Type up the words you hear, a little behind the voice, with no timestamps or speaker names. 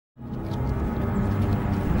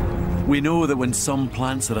We know that when some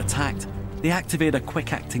plants are attacked, they activate a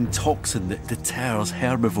quick-acting toxin that deters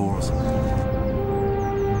herbivores.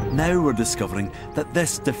 Now we're discovering that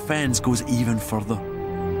this defence goes even further,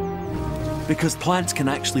 because plants can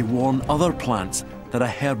actually warn other plants that a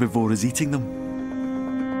herbivore is eating them.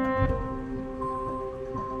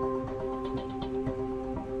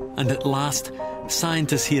 And at last,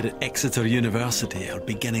 scientists here at Exeter University are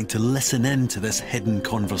beginning to listen in to this hidden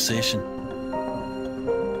conversation.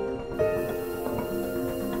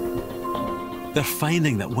 They're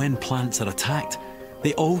finding that when plants are attacked,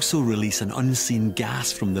 they also release an unseen gas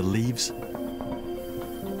from their leaves.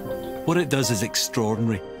 What it does is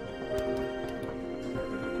extraordinary.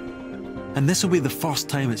 And this will be the first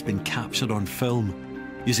time it's been captured on film,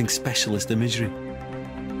 using specialist imagery.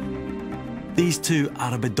 These two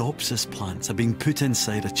Arabidopsis plants are being put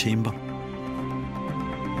inside a chamber.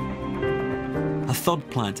 A third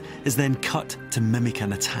plant is then cut to mimic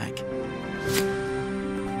an attack.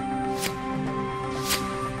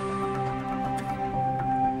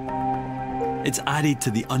 It's added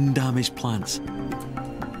to the undamaged plants.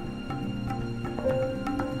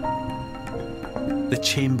 The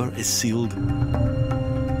chamber is sealed.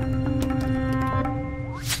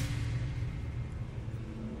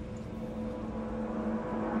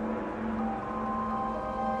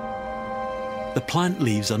 The plant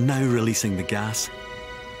leaves are now releasing the gas.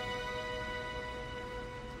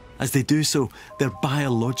 As they do so, their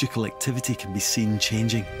biological activity can be seen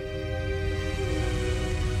changing.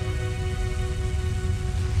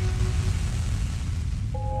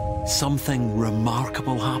 Something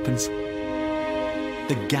remarkable happens.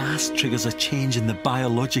 The gas triggers a change in the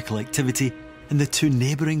biological activity in the two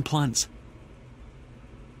neighbouring plants.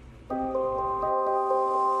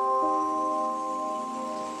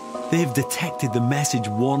 They've detected the message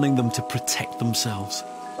warning them to protect themselves.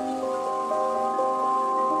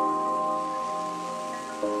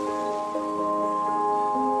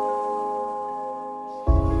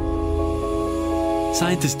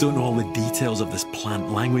 Scientists don't know all the details of this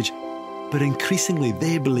plant language, but increasingly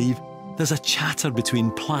they believe there's a chatter between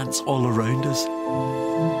plants all around us.